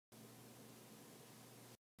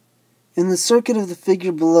In the circuit of the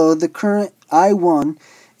figure below, the current I1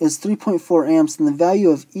 is 3.4 amps and the value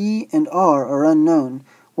of E and R are unknown.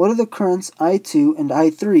 What are the currents I2 and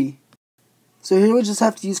I3? So here we just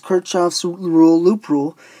have to use Kirchhoff's loop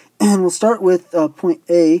rule, and we'll start with point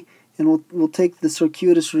A, and we'll take the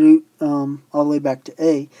circuitous route all the way back to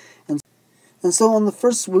A. And so on the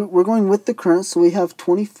first, we're going with the current, so we have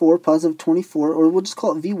 24, positive 24, or we'll just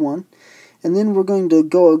call it V1. And then we're going to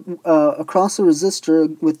go across a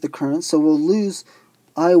resistor with the current, so we'll lose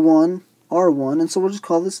I1, R1, and so we'll just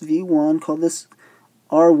call this V1, call this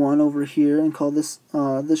R1 over here, and call this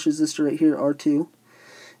this resistor right here R2.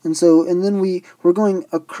 And then we're going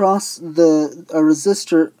across a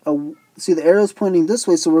resistor. See, the arrow's pointing this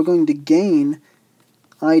way, so we're going to gain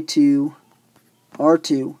I2,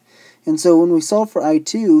 R2. And so when we solve for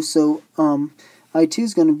I2, so I2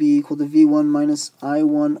 is going to be equal to V1 minus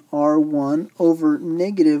I1 R1 over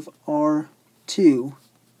negative R2.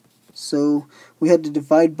 So we had to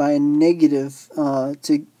divide by a negative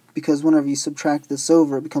because whenever you subtract this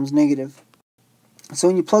over, it becomes negative. So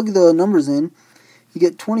when you plug the numbers in, you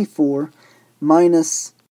get 24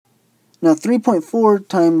 minus, now 3.4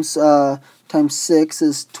 times 6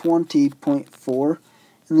 is 20.4,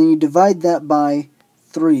 and then you divide that by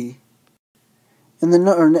 3. And then,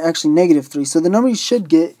 or actually negative 3. So the number you should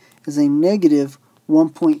get is a negative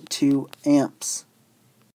 1.2 amps.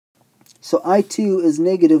 So I2 is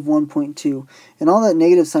negative 1.2. And all that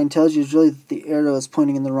negative sign tells you is really that the arrow is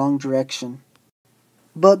pointing in the wrong direction.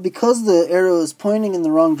 But because the arrow is pointing in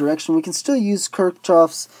the wrong direction, we can still use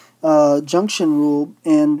Kirchhoff's junction rule,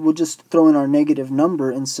 and we'll just throw in our negative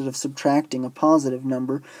number instead of subtracting a positive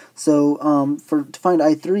number. So to find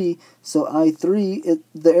I3, so I3,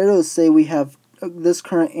 the arrows say we have this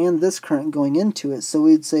current and this current going into it. So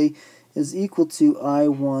we'd say is equal to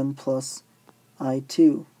I1 plus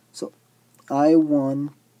I2. So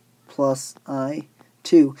I1 plus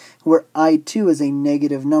I2, where I2 is a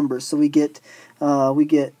negative number. So we get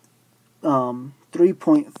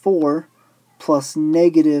 3.4 plus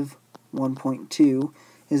negative 1.2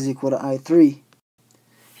 is equal to I3.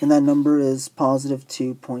 And that number is positive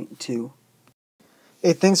 2.2.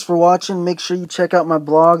 Hey, thanks for watching. Make sure you check out my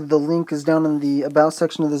blog. The link is down in the About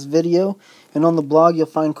section of this video. And on the blog, you'll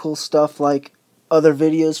find cool stuff like other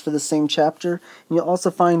videos for the same chapter. And you'll also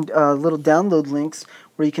find little download links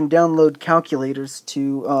where you can download calculators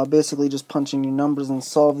to basically just punch in your numbers and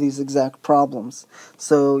solve these exact problems.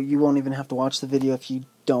 So you won't even have to watch the video if you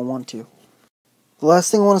don't want to. The last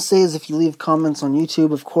thing I want to say is if you leave comments on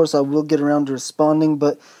YouTube, of course I will get around to responding,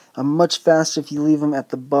 but I'm much faster if you leave them at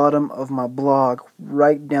the bottom of my blog,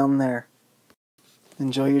 right down there.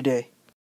 Enjoy your day.